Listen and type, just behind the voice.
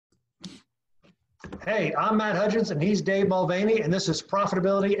Hey, I'm Matt Hudgens, and he's Dave Mulvaney, and this is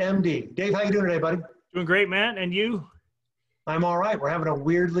Profitability MD. Dave, how you doing today, buddy? Doing great, Matt. And you? I'm all right. We're having a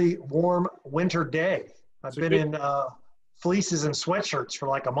weirdly warm winter day. I've been in fleeces and sweatshirts for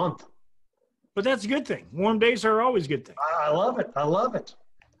like a month. But that's a good thing. Warm days are always a good thing. I love it. I love it.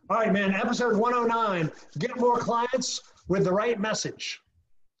 All right, man. Episode 109, get more clients with the right message.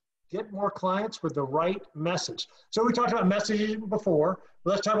 Get more clients with the right message. So we talked about messaging before.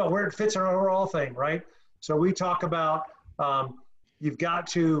 Let's talk about where it fits in our overall thing, right? So we talk about you've got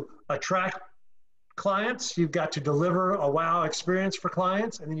to attract clients, you've got to deliver a wow experience for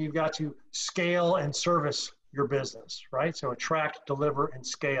clients, and then you've got to scale and service your business, right? So attract, deliver, and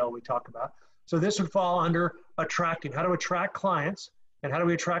scale we talk about. So this would fall under attracting. How to attract clients, and how do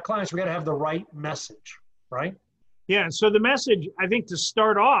we attract clients? We got to have the right message, right? Yeah, so the message, I think to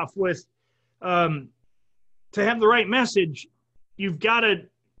start off with, to have the right message, you've got to,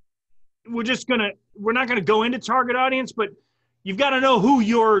 we're not going to go into target audience, but you've got to know who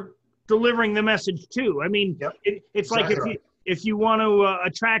you're delivering the message to. I mean, Yep. It's exactly like if you want to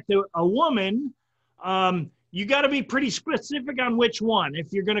attract a woman, you got to be pretty specific on which one.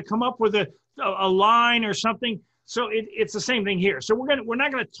 If you're going to come up with a line or something, so it's the same thing here. So we're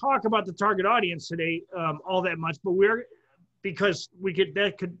not going to talk about the target audience today all that much, but because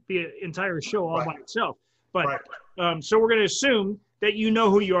that could be an entire show all by itself. But so we're going to assume that you know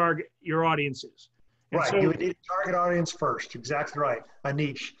who your audience is. And right. So, you would need a target audience first. Exactly right. A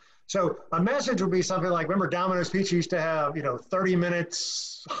niche. So a message would be something like, remember Domino's Pizza used to have, 30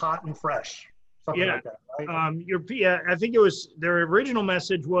 minutes hot and fresh, something like that, right? I think it was their original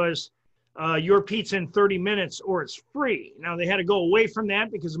message was your pizza in 30 minutes or it's free. Now they had to go away from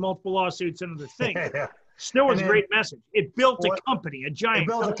that because of multiple lawsuits and other things. Yeah. Still was a great message. It built a company, a giant. It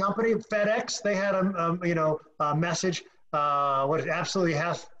built a company. FedEx, they had a message. What it absolutely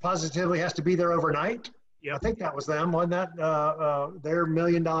positively has to be there overnight. Yeah, I think that was them. Wasn't that their $1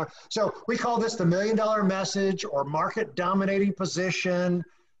 million? So we call this the $1 million message or market dominating position,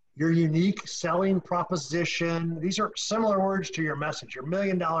 your unique selling proposition. These are similar words to your message, your $1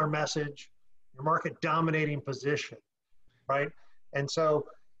 million message, your market dominating position, right? And so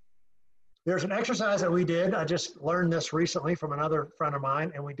there's an exercise that we did. I just learned this recently from another friend of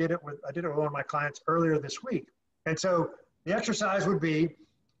mine, and I did it with one of my clients earlier this week. And so the exercise would be,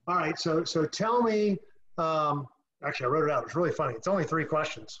 all right, so tell me, actually I wrote it out. It's really funny. It's only 3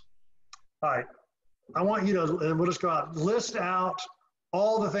 questions. All right. I want you to, and we'll just go out, list out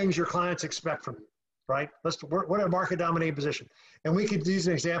all the things your clients expect from you, right? What a market dominating position. And we could use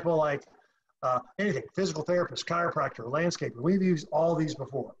an example like anything, physical therapist, chiropractor, landscaper. We've used all these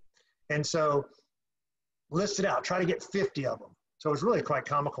before. And so list it out, try to get 50 of them. So it was really quite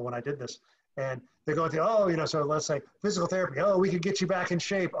comical when I did this. And they're going through, so let's say physical therapy. Oh, we could get you back in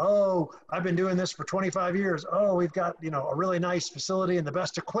shape. Oh, I've been doing this for 25 years. Oh, we've got, a really nice facility and the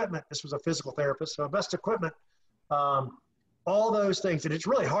best equipment. This was a physical therapist. So best equipment, all those things. And it's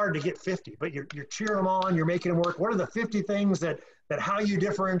really hard to get 50, but you're cheering them on. You're making them work. What are the 50 things that how you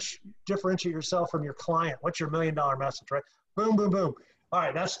differentiate yourself from your client? What's your $1 million message, right? Boom, boom, boom. All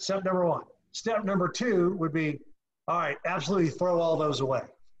right, that's step number 1. Step number 2 would be, all right, absolutely throw all those away.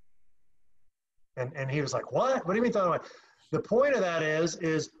 And he was like, what? What do you mean throw away? The point of that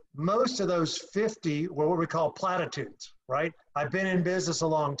is most of those 50 were what we call platitudes, right? I've been in business a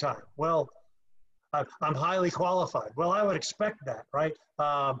long time. Well, I'm highly qualified. Well, I would expect that, right?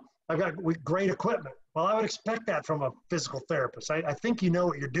 I've got great equipment. Well, I would expect that from a physical therapist. I think you know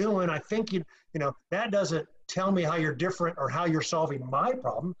what you're doing. I think that doesn't tell me how you're different or how you're solving my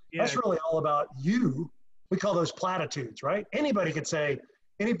problem. Yeah. That's really all about you. We call those platitudes, right? Anybody could say,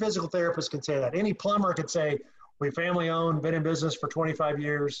 any physical therapist can say that. Any plumber could say, we family owned, been in business for 25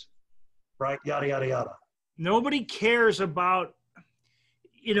 years, right? Yada, yada, yada. Nobody cares about,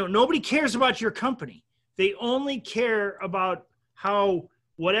 nobody cares about your company. They only care about how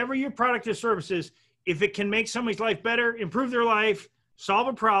whatever your product or service is, if it can make somebody's life better, improve their life, solve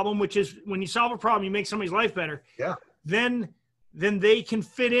a problem, which is when you solve a problem, you make somebody's life better. Yeah. Then they can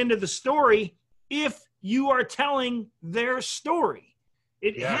fit into the story if you are telling their story.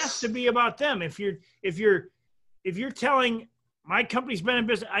 It has to be about them. If you're telling my company's been in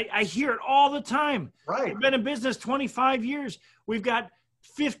business, I hear it all the time. Right. We've been in business 25 years. We've got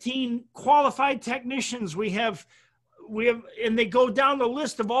 15 qualified technicians. We have, and they go down the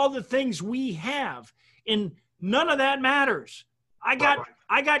list of all the things we have, and none of that matters. I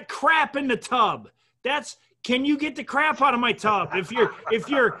got crap in the tub. Can you get the crap out of my tub? If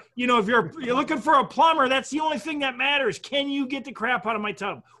you're looking for a plumber, that's the only thing that matters. Can you get the crap out of my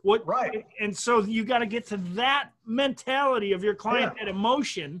tub? Right. And so you got to get to that mentality of your client, that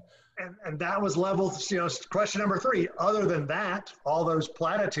emotion. and that was level, question number 3. Other than that, all those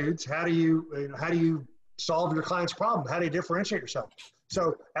platitudes, how do you solve your client's problem? How do you differentiate yourself?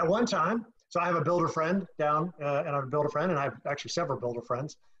 So at one time, I have a builder friend down, and I have a builder friend, and I have actually several builder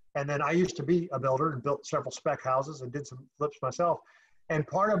friends. And then I used to be a builder and built several spec houses and did some flips myself. And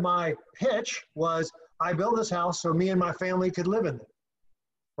part of my pitch was, I built this house so me and my family could live in it,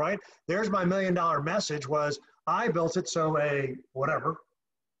 right? There's my $1 million message was, I built it so a whatever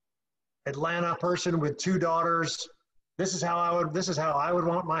Atlanta person with 2 daughters, this is how I would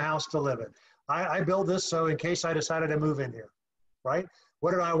want my house to live in. I built this so in case I decided to move in here, right?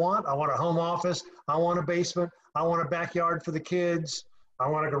 What did I want? I want a home office. I want a basement. I want a backyard for the kids. I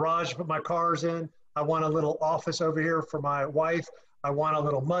want a garage to put my cars in. I want a little office over here for my wife. I want a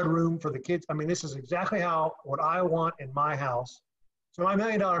little mud room for the kids. I mean, this is exactly what I want in my house. So my $1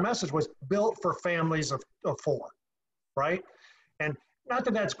 million message was built for families of 4, right? And not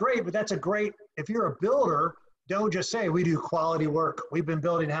that that's great, but that's if you're a builder, don't just say we do quality work. We've been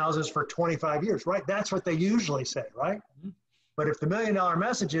building houses for 25 years, right? That's what they usually say, right? Mm-hmm. But if the $1 million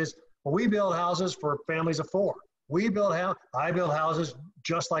message is, well, we build houses for families of 4. I build houses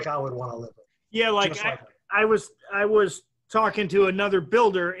just like I would want to live in. Yeah, like I was talking to another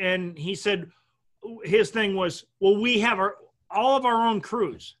builder, and he said his thing was, well, we have all of our own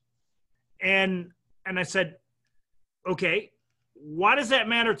crews. And I said, okay, why does that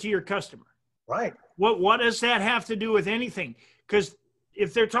matter to your customer? Right. What does that have to do with anything? Because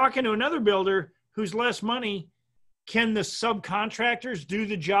if they're talking to another builder who's less money, can the subcontractors do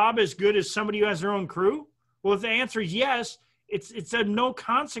the job as good as somebody who has their own crew? Well, if the answer is yes, it's a no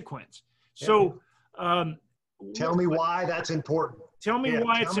consequence. Yeah. So tell me why that's important. Tell me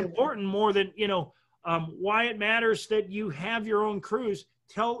why it's important more than, why it matters that you have your own crews.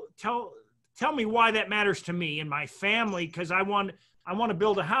 Tell me why that matters to me and my family, because I want to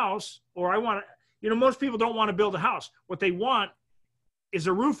build a house, or I want to, most people don't want to build a house. What they want is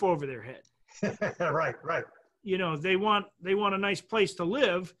a roof over their head. Right. They want a nice place to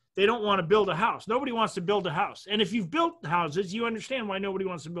live. They don't want to build a house. Nobody wants to build a house. And if you've built houses, you understand why nobody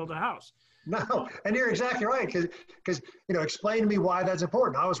wants to build a house. No, and you're exactly right. Because explain to me why that's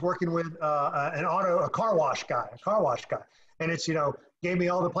important. I was working with a car wash guy, and it's gave me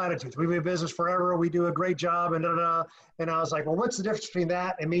all the platitudes. We've been in business forever. We do a great job, and And I was like, well, what's the difference between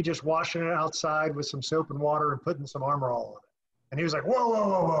that and me just washing it outside with some soap and water and putting some Armor All on it? And he was like,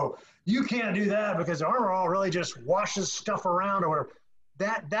 whoa. You can't do that because Armor All really just washes stuff around or whatever.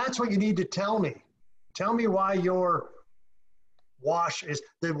 That's what you need to tell me. Tell me why your wash is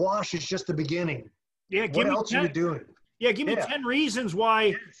just the beginning. Yeah. What else are you doing? Yeah. Give me 10 reasons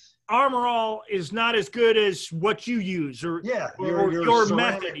why Armor All is not as good as what you use or your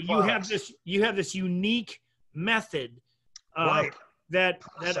method. Products. You have this unique method that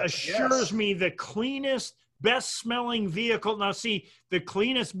assures me the cleanest, best smelling vehicle. Now see, the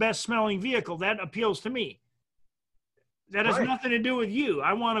cleanest, best smelling vehicle, that appeals to me. That has nothing to do with you.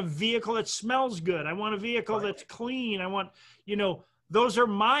 I want a vehicle that smells good. I want a vehicle that's clean. I want, those are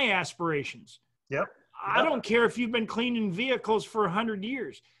my aspirations. Yep. I don't care if you've been cleaning vehicles for 100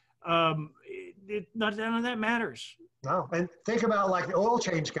 years. None of that matters. No. And think about like the oil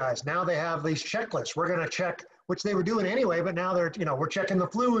change guys. Now they have these checklists. We're going to check, which they were doing anyway, but now they're, we're checking the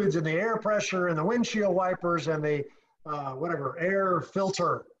fluids and the air pressure and the windshield wipers and the air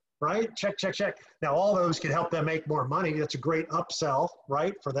filter. Right? Check. Now, all those can help them make more money. That's a great upsell,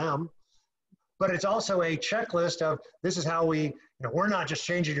 right, for them. But it's also a checklist of this is how we, we're not just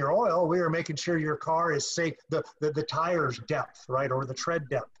changing your oil. We are making sure your car is safe, the tires depth, right, or the tread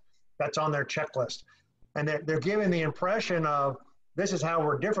depth. That's on their checklist. And they're giving the impression of this is how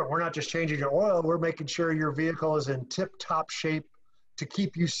we're different. We're not just changing your oil. We're making sure your vehicle is in tip-top shape to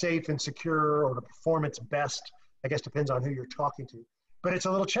keep you safe and secure or to perform its best. I guess depends on who you're talking to. But it's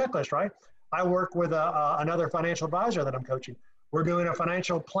a little checklist, right? I work with another financial advisor that I'm coaching. We're doing a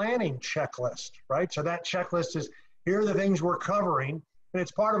financial planning checklist, right? So that checklist is, here are the things we're covering. And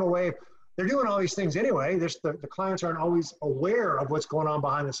it's part of a way, they're doing all these things anyway. The clients aren't always aware of what's going on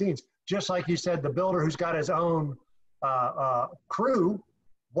behind the scenes. Just like you said, the builder who's got his own crew,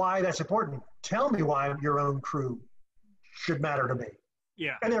 why that's important. Tell me why your own crew should matter to me.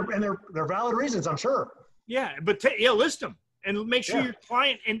 Yeah. And they're valid reasons, I'm sure. Yeah, but list them. And make sure your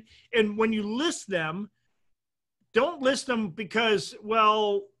client, and when you list them, don't list them because,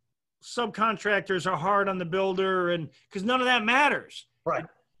 well, subcontractors are hard on the builder and because none of that matters. Right.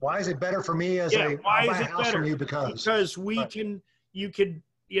 Why is it better for me as I'll buy a house from you because you could,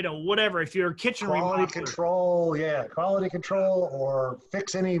 whatever, if you're a kitchen quality control or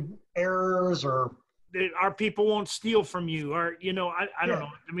fix any errors or our people won't steal from you, or, you know, I don't know.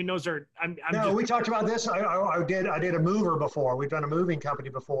 I mean, those are, we talked about this. I did a mover before. We've done a moving company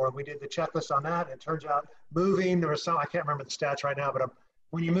before, and we did the checklist on that. It turns out moving, there was some, I can't remember the stats right now, but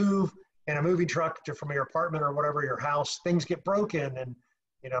when you move in a moving truck from your apartment or whatever, your house, things get broken. And,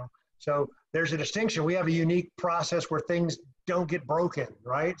 you know, so there's a distinction. We have a unique process where things don't get broken,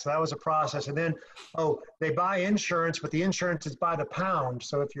 right? So that was a process. And then, they buy insurance, but the insurance is by the pound.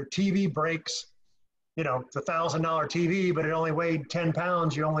 So if your TV breaks, you know, it's $1,000 TV, but it only weighed 10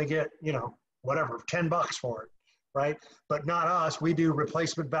 pounds, you only get, you know, whatever, $10 for it, right? But not us, we do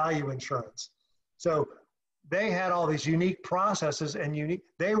replacement value insurance. So they had all these unique processes and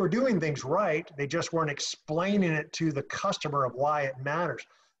they were doing things right. They just weren't explaining it to the customer of why it matters.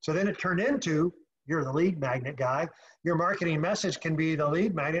 So then it turned into, you're the lead magnet guy. Your marketing message can be the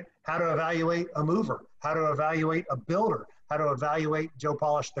lead magnet, how to evaluate a mover, how to evaluate a builder, how to evaluate Joe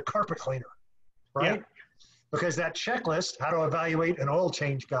Polish, the carpet cleaner, right? Yeah. Because that checklist, how to evaluate an oil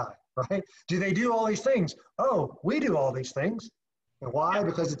change guy, right? Do they do all these things? Oh, we do all these things. And why? Yeah.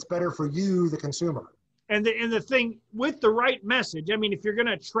 Because it's better for you, the consumer. And the thing with the right message, I mean, if you're going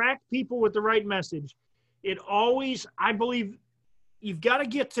to attract people with the right message, it always, I believe, you've got to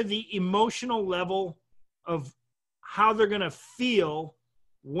get to the emotional level of how they're going to feel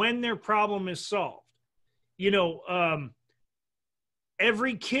when their problem is solved. You know,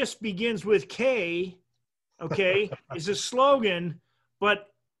 every kiss begins with K, okay, is a slogan, but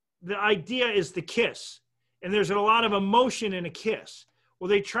the idea is the kiss. And there's a lot of emotion in a kiss. Well,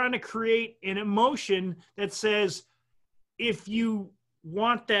 they're trying to create an emotion that says, if you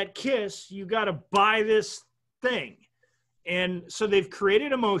want that kiss, you got to buy this thing. And so they've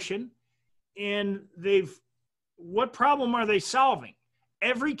created emotion, and what problem are they solving?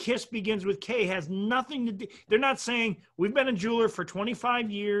 Every kiss begins with K has nothing to do. They're not saying, we've been a jeweler for 25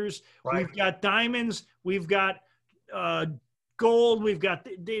 years. Right. We've got diamonds. We've got gold.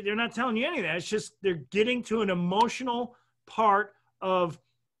 They're not telling you any of that. It's just, they're getting to an emotional part of,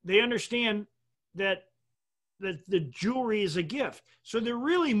 they understand that the jewelry is a gift. So they're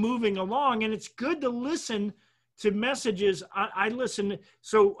really moving along, and it's good to listen to messages. I listen.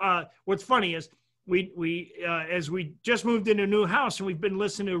 So what's funny is we as we just moved into a new house, and we've been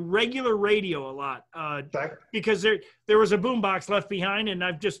listening to regular radio a lot because there was a boombox left behind, and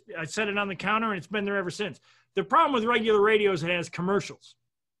I set it on the counter, and it's been there ever since. The problem with regular radio is it has commercials.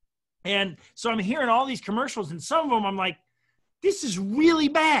 And so I'm hearing all these commercials, and some of them I'm like, this is really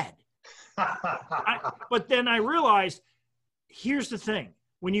bad. But then I realized, here's the thing.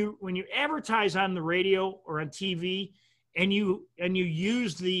 When you advertise on the radio or on TV, and you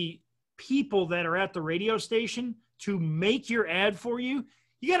use the people that are at the radio station to make your ad for you,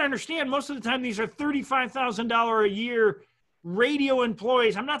 you got to understand, most of the time these are $35,000 a year radio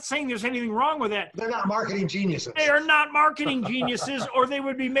employees. I'm not saying there's anything wrong with that. They're not marketing geniuses. They are not marketing geniuses, or they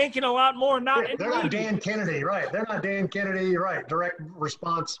would be making a lot more. They're not Dan Kennedy, right? They're not Dan Kennedy, right? Direct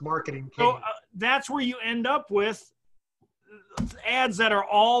response marketing. So that's where you end up with ads that are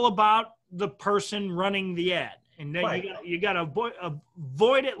all about the person running the ad, and then right. you got to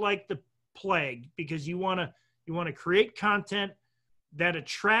avoid it like the plague, because you want to create content that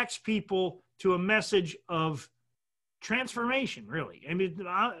attracts people to a message of transformation, really. I mean,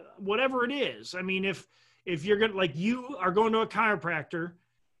 whatever it is. I mean, if you're going to, like, you are going to a chiropractor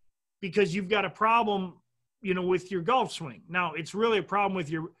because you've got a problem, you know, with your golf swing. Now, it's really a problem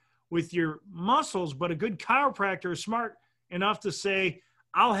with your muscles, but a good chiropractor is smart enough to say,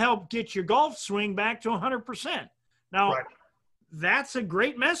 I'll help get your golf swing back to 100%. Now, right. That's a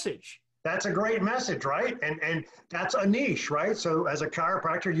great message. That's a great message, right? And that's a niche, right? So as a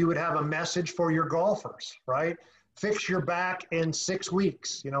chiropractor, you would have a message for your golfers, right? Fix your back in 6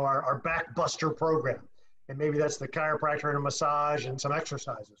 weeks, you know, our back buster program. And maybe that's the chiropractor and a massage and some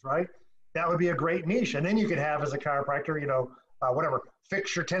exercises, right? That would be a great niche. And then you could have, as a chiropractor, you know, whatever,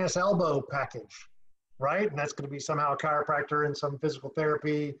 fix your tennis elbow package, right? And that's going to be somehow a chiropractor and some physical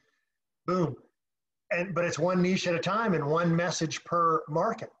therapy, boom. But it's one niche at a time and one message per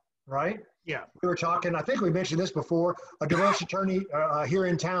market, right? Yeah. We were talking, I think we mentioned this before, a divorce attorney here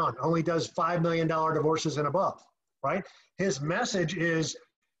in town only does $5 million divorces and above, right? His message is,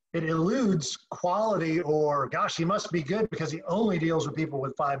 it eludes quality, or gosh, he must be good because he only deals with people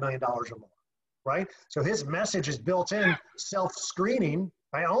with $5 million or more, right? So his message is built in self-screening.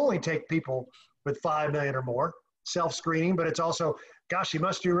 I only take people with 5 million or more, self-screening, but it's also, gosh, he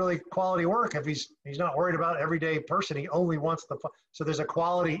must do really quality work if he's not worried about everyday person. He only wants so there's a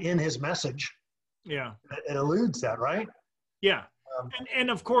quality in his message. Yeah. It eludes that, right? Yeah. And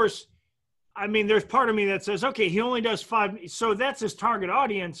of course, I mean, there's part of me that says, okay, he only does 5. So that's his target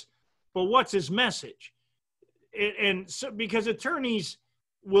audience. but what's his message? And so, because attorneys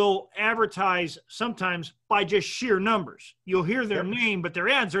will advertise sometimes by just sheer numbers. You'll hear their name, but their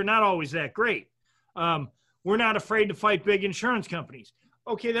ads are not always that great. We're not afraid to fight big insurance companies.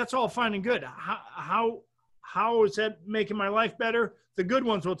 Okay, that's all fine and good. How is that making my life better? The good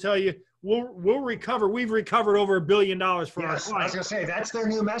ones will tell you, we'll recover. We've recovered over $1 billion for our clients. I was going to say, that's their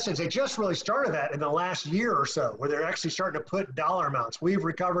new message. They just really started that in the last year or so, where they're actually starting to put dollar amounts. We've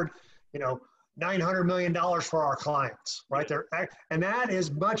recovered, $900 million for our clients, right there. And that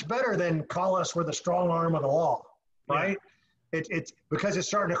is much better than call us with a strong arm of the law, right? Yeah. It's because it's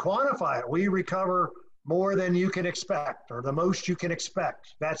starting to quantify it. We recover more than you can expect, or the most you can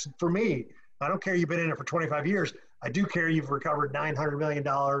expect. That's for me. I don't care you've been in it for 25 years. I do care you've recovered $900 million,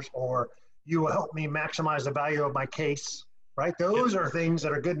 or you will help me maximize the value of my case, right? Those are things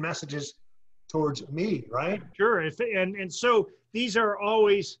that are good messages towards me, right? Sure. And so these are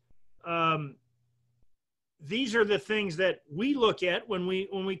always, these are the things that we look at when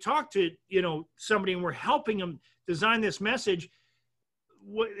we talk to, somebody and we're helping them design this message.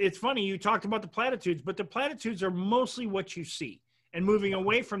 It's funny, you talked about the platitudes, but the platitudes are mostly what you see. And moving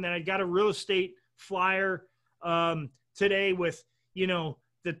away from that, I got a real estate flyer today with,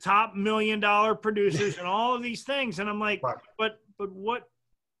 the top $1 million producers and all of these things. And I'm like, right. but what,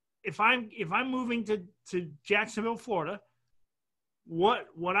 if I'm moving to Jacksonville, Florida, what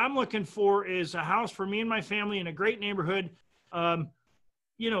I'm looking for is a house for me and my family in a great neighborhood.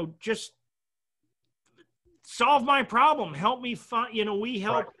 Just solve my problem. Help me find,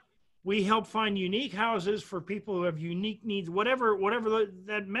 we help find unique houses for people who have unique needs, whatever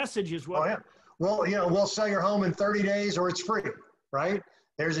that message is. Oh, yeah. Well, we'll sell your home in 30 days or it's free, right?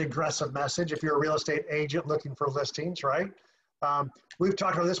 There's an aggressive message if you're a real estate agent looking for listings, right? We've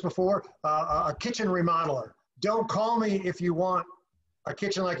talked about this before. A kitchen remodeler. Don't call me if you want a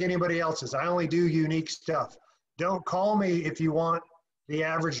kitchen like anybody else's. I only do unique stuff. Don't call me if you want the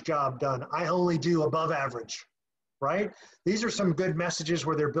average job done. I only do above average, right? These are some good messages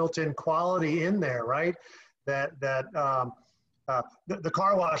where they're built in quality in there, right? The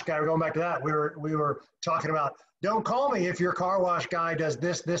car wash guy, we're going back to that. We were talking about, don't call me if your car wash guy does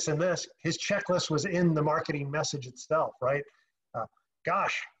this, this, and this. His checklist was in the marketing message itself, right?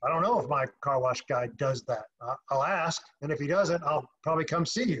 Gosh, I don't know if my car wash guy does that. I'll ask, and if he doesn't, I'll probably come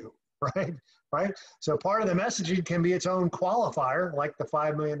see you, right? Right? So part of the messaging can be its own qualifier, like the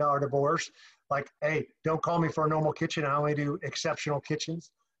 $5 million divorce. Like, hey, don't call me for a normal kitchen. I only do exceptional kitchens.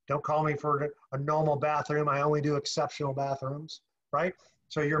 Don't call me for a normal bathroom. I only do exceptional bathrooms, right?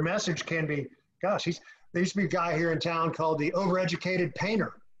 So your message can be, gosh, there used to be a guy here in town called the overeducated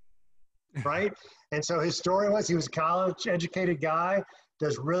painter, right? And so his story was he was a college-educated guy,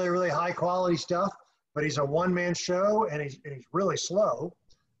 does really, really high-quality stuff, but he's a one-man show, and he's really slow,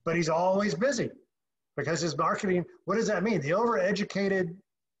 but he's always busy because his marketing, what does that mean? The overeducated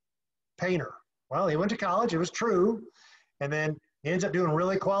painter. Well, he went to college, it was true, and then he ends up doing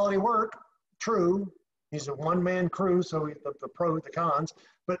really quality work, true. He's a one-man crew, so the pros, the cons.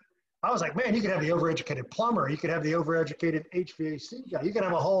 But I was like, man, you could have the overeducated plumber, you could have the overeducated HVAC guy, you could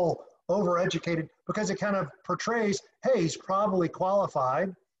have a whole overeducated, because it kind of portrays, hey, he's probably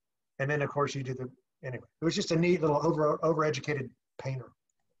qualified. And then, of course, you do anyway. It was just a neat little overeducated painter.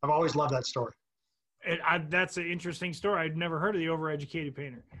 I've always loved that story. That's an interesting story. I'd never heard of the overeducated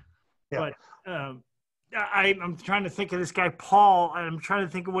painter. Yeah. But I'm trying to think of this guy, Paul. I'm trying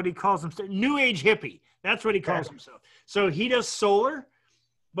to think of what he calls himself. New Age hippie. That's what he calls himself. So he does solar,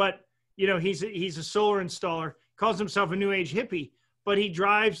 but, he's a solar installer, calls himself a New Age hippie. But he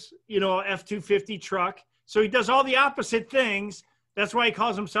drives, a F-250 truck. So he does all the opposite things. That's why he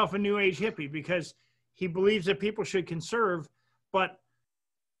calls himself a New Age hippie, because he believes that people should conserve. But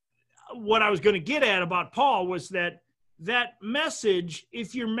what I was going to get at about Paul was that message,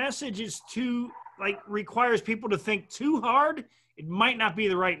 if your message is requires people to think too hard, it might not be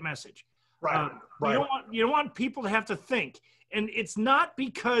the right message. Right. You don't want people to have to think. And it's not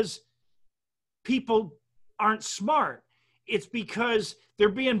because people aren't smart. It's because they're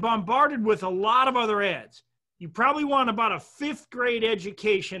being bombarded with a lot of other ads. You probably want about a 5th grade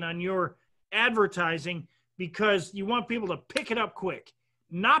education on your advertising because you want people to pick it up quick.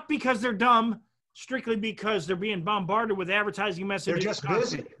 Not because they're dumb, strictly because they're being bombarded with advertising messages. They're just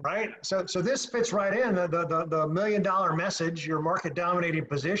busy, right? So this fits right in. The $1 million message, your market dominating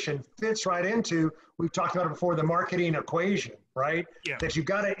position fits right into, we've talked about it before, the marketing equation, right? Yeah. That you've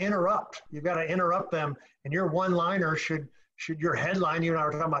got to interrupt. You've got to interrupt them. And your one-liner should your headline, you and I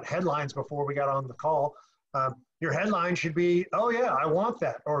were talking about headlines before we got on the call. Your headline should be, oh yeah, I want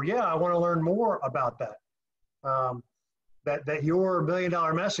that. Or yeah, I want to learn more about that. that your $1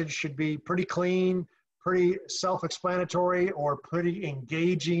 million message should be pretty clean, pretty self-explanatory, or pretty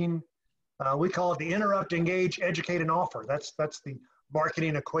engaging. We call it the interrupt, engage, educate, and offer. That's the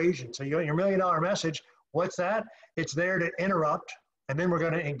marketing equation. So you got your $1 million message. What's that? It's there to interrupt, and then we're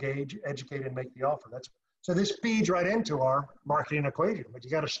going to engage, educate, and make the offer. So this feeds right into our marketing equation. But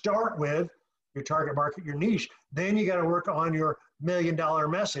you got to start with your target market, your niche. Then you got to work on your $1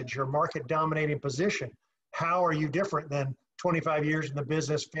 million message, your market dominating position. How are you different than 25 years in the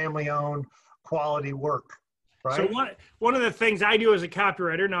business, family owned, quality work? Right? So one of the things I do as a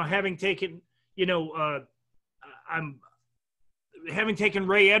copywriter now, having taken, I'm having taken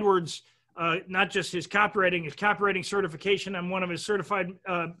Ray Edwards, not just his copywriting certification. I'm one of his certified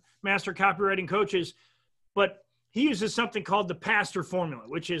master copywriting coaches, but he uses something called the PASTOR formula,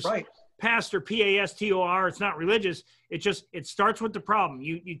 which is right. PASTOR, P-A-S-T-O-R. It's not religious. It starts with the problem.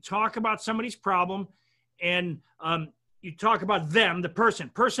 You talk about somebody's problem, and you talk about them, the person,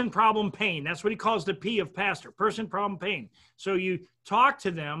 problem, pain. That's what he calls the P of PASTOR, person, problem, pain. So you talk to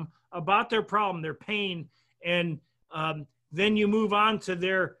them about their problem, their pain, and then you move on to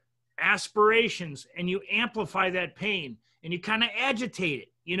their aspirations, and you amplify that pain, and you kind of agitate it.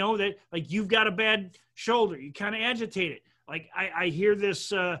 That like you've got a bad shoulder, you kind of agitate it. Like I hear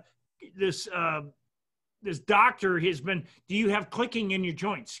this doctor has been, do you have clicking in your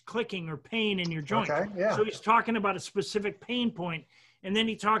joints, clicking or pain in your joints? Okay, yeah. So he's talking about a specific pain point, and then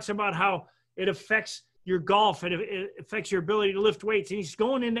he talks about how it affects your golf, it affects your ability to lift weights, and he's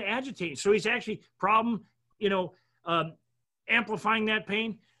going into agitating. So he's actually amplifying that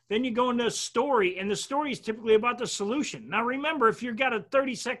pain. Then you go into a story, and the story is typically about the solution. Now, remember, if you've got a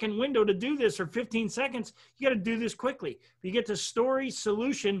 30-second window to do this or 15 seconds, you got to do this quickly. You get the story,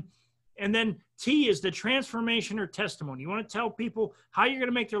 solution, and then T is the transformation or testimony. You want to tell people how you're going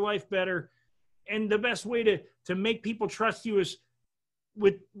to make their life better. And the best way to make people trust you is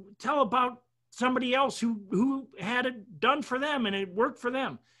tell about somebody else who had it done for them and it worked for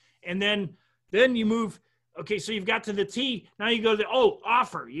them. And then you move, okay, so you've got to the T. Now you go to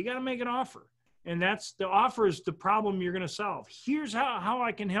offer. You got to make an offer. And that's the offer is the problem you're going to solve. Here's how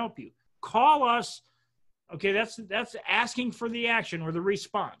I can help you. Call us. Okay, that's asking for the action or the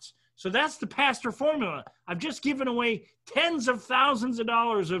response. So that's the PASTOR formula. I've just given away tens of thousands of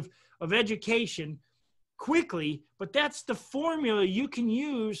dollars of education quickly, but that's the formula you can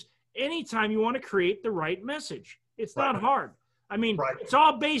use anytime you want to create the right message. It's not hard. I mean, It's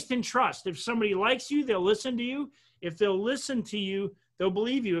all based in trust. If somebody likes you, they'll listen to you. If they'll listen to you, they'll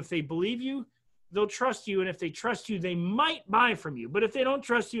believe you. If they believe you, they'll trust you. And if they trust you, they might buy from you. But if they don't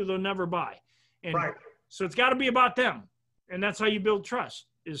trust you, they'll never buy. And so it's got to be about them. And that's how you build trust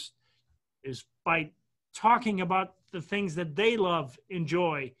is by talking about the things that they love,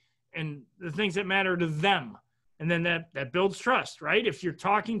 enjoy, and the things that matter to them. And then that builds trust, right? If you're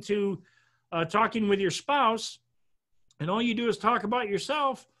talking with your spouse and all you do is talk about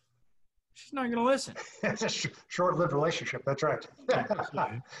yourself, she's not going to listen. It's a short-lived relationship. That's right.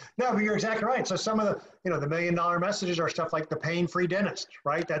 No, but you're exactly right. So some of the, the $1 million messages are stuff like the pain-free dentist,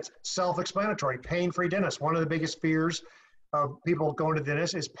 right? That's self-explanatory. Pain-free dentist. One of the biggest fears of people going to the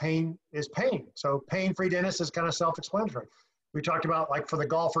dentist is pain. So pain-free dentist is kind of self-explanatory. We talked about like for the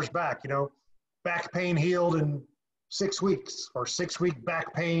golfer's back, back pain healed in 6 weeks or 6-week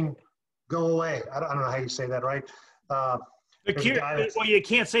back pain go away. I don't know how you say that, right? The cure. Well, you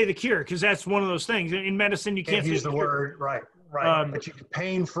can't say the cure because that's one of those things in medicine. You can't use say the word, right? But you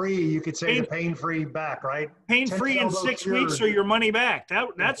pain-free, you could say the pain-free back, right? Pain-free in 6 weeks or your money back.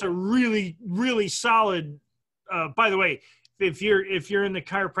 That's a really, really solid. By the way, if you're in the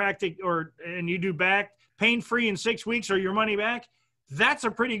chiropractic and you do back, pain-free in 6 weeks or your money back, that's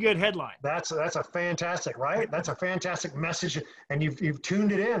a pretty good headline. That's a fantastic, right? That's a fantastic message, and you've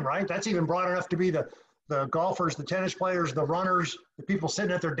tuned it in, right? That's even broad enough to be the golfers, the tennis players, the runners, the people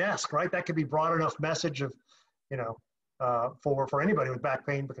sitting at their desk, right? That could be broad enough message of, for anybody with back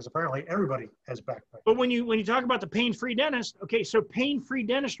pain, because apparently everybody has back pain. But when you talk about the pain-free dentist, okay, so pain-free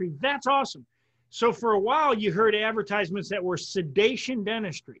dentistry, that's awesome. So for a while, you heard advertisements that were sedation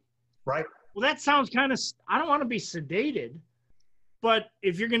dentistry. Right. Well, that sounds kind of, I don't want to be sedated, but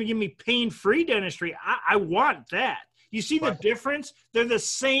if you're going to give me pain-free dentistry, I want that. You see the difference? They're the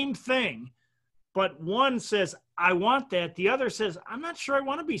same thing, but one says, I want that. The other says, I'm not sure I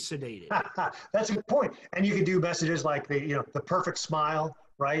want to be sedated. That's a good point. And you could do messages like the perfect smile,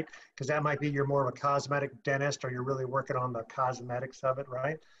 right? Because that might be you're more of a cosmetic dentist or you're really working on the cosmetics of it,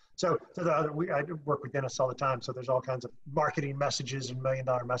 right? So I work with dentists all the time. So there's all kinds of marketing messages and $1 million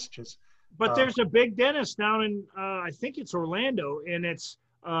messages. But there's a big dentist down in, I think it's Orlando, and it's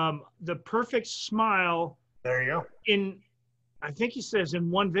the perfect smile. There you go. I think he says in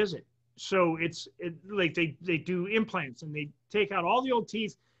one visit. So like they do implants and they take out all the old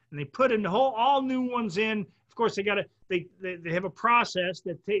teeth and they put in all new ones in. Of course, they have a process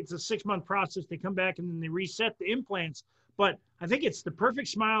that takes a 6-month process. They come back and then they reset the implants. But I think it's the perfect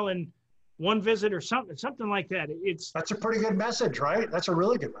smile in one visit or something like that. That's a pretty good message, right? That's a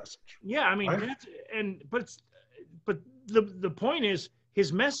really good message. Yeah, I mean, right? but the point is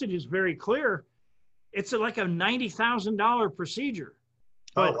his message is very clear. It's like a $90,000 procedure.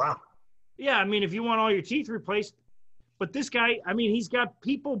 But, oh, wow. Yeah, I mean, if you want all your teeth replaced, but this guy, I mean, he's got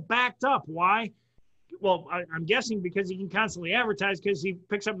people backed up. Why? Well, I'm guessing because he can constantly advertise because he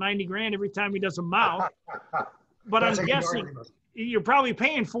picks up 90 grand every time he does a mouth. But I'm guessing you're probably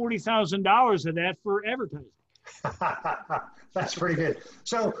paying $40,000 of that for advertising. That's pretty good.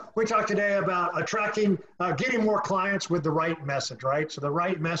 So we talked today about attracting, getting more clients with the right message, right? So the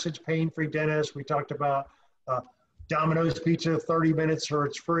right message, pain-free dentist. We talked about Domino's Pizza, 30 minutes or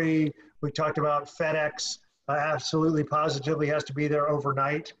it's free. We talked about FedEx, absolutely positively has to be there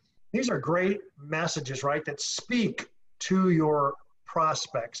overnight. These are great messages, right, that speak to your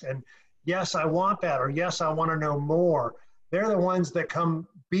prospects. And yes, I want that, or yes, I want to know more. They're the ones that come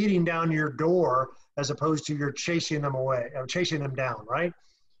beating down your door as opposed to you're chasing them away, or chasing them down, right?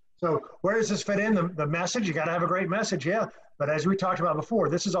 So where does this fit in? The message, you got to have a great message, yeah. But as we talked about before,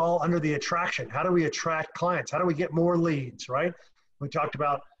 this is all under the attraction. How do we attract clients? How do we get more leads, right? We talked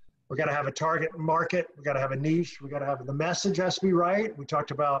about we got to have a target market. We got to have a niche. We got to have the message has to be right. We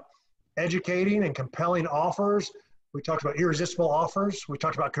talked about educating and compelling offers. We talked about irresistible offers. We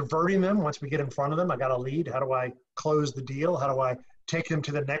talked about converting them. Once we get in front of them, I got a lead. How do I close the deal? How do I take them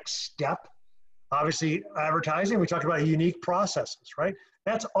to the next step? Obviously, advertising, we talked about unique processes, right?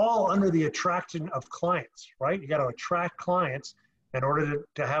 That's all under the attraction of clients, right? You got to attract clients in order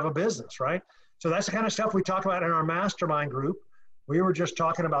to have a business, right? So that's the kind of stuff we talk about in our mastermind group. We were just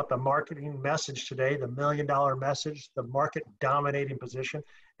talking about the marketing message today, the $1 million message, the market dominating position,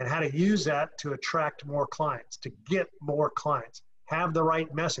 and how to use that to attract more clients, to get more clients. Have the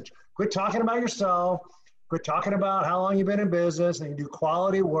right message. Quit talking about yourself. Quit talking about how long you've been in business and you do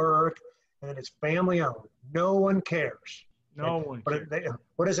quality work and it's family owned. No one cares. No one cares.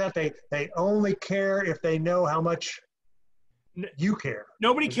 What is that? They only care if they know how much you care.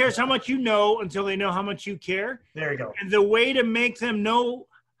 Nobody cares how much you know until they know how much you care. There you go. And the way to make them know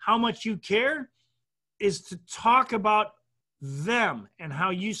how much you care is to talk about them and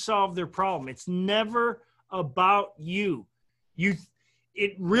how you solve their problem. It's never about you.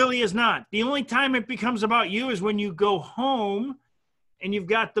 It really is not. The only time it becomes about you is when you go home and you've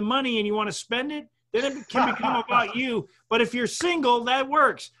got the money and you want to spend it. Then it can become about you. But if you're single, that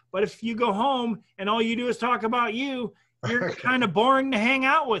works. But if you go home and all you do is talk about you, you're kind of boring to hang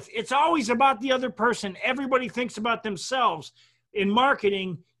out with. It's always about the other person. Everybody thinks about themselves. In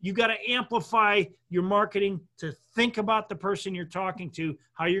marketing, you got to amplify your marketing to think about the person you're talking to,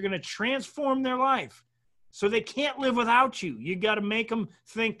 how you're going to transform their life. So they can't live without you. You got to make them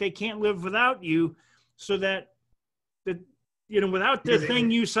think they can't live without you so that without the thing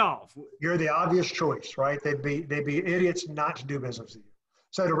you solve. You're the obvious choice, right? They'd be idiots not to do business with you.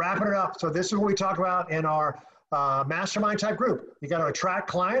 So to wrap it up, so this is what we talk about in our mastermind type group. You got to attract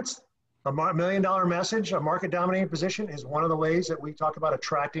clients. A $1 million message, a market dominating position is one of the ways that we talk about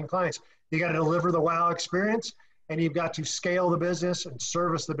attracting clients. You got to deliver the wow experience and you've got to scale the business and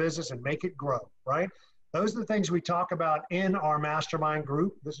service the business and make it grow, right? Those are the things we talk about in our mastermind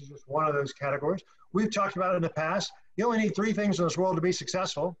group. This is just one of those categories. We've talked about it in the past. You only need 3 things in this world to be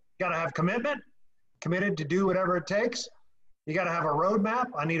successful. You got to have commitment, committed to do whatever it takes. You got to have a roadmap.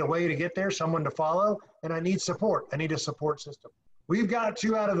 I need a way to get there, someone to follow, and I need support. I need a support system. We've got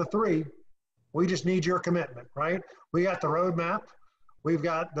 2 out of the 3. We just need your commitment, right? We got the roadmap. We've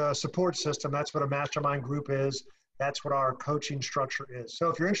got the support system. That's what a mastermind group is. That's what our coaching structure is. So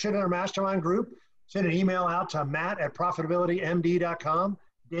if you're interested in our mastermind group, send an email out to matt@profitabilitymd.com,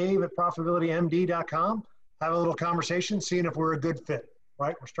 dave@profitabilitymd.com. Have a little conversation, seeing if we're a good fit,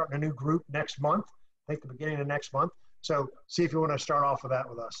 right? We're starting a new group next month, I think the beginning of next month. So see if you want to start off with that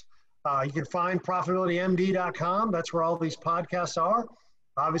with us. You can find profitabilitymd.com. That's where all these podcasts are.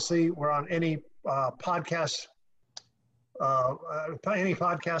 Obviously, we're on any podcast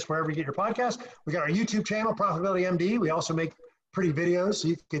wherever you get your podcast. We got our YouTube channel, Profitability MD. We also make pretty videos, so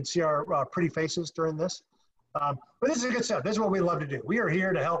you can see our pretty faces during this. But this is good stuff. This is what we love to do. We are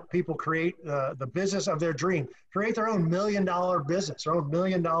here to help people create the business of their dream, create their own $1 million business, their own $1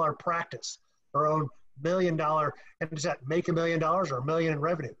 million practice, their own $1 million, and does that make $1 million or $1 million in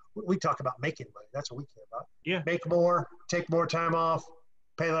revenue? We talk about making money. That's what we care about. Yeah. Make more, take more time off,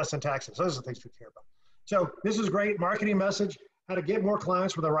 pay less in taxes. Those are the things we care about. So this is great marketing message. how to get more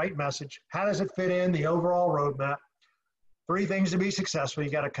clients with the right message. How does it fit in the overall roadmap? 3 things to be successful. You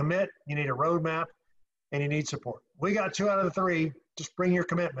got to commit, you need a roadmap, and you need support. We got 2 out of the 3. Just bring your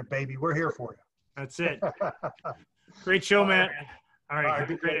commitment, baby. We're here for you. That's it. Great show, Matt. All right. All right,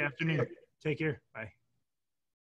 Have a great afternoon. Take care. Bye.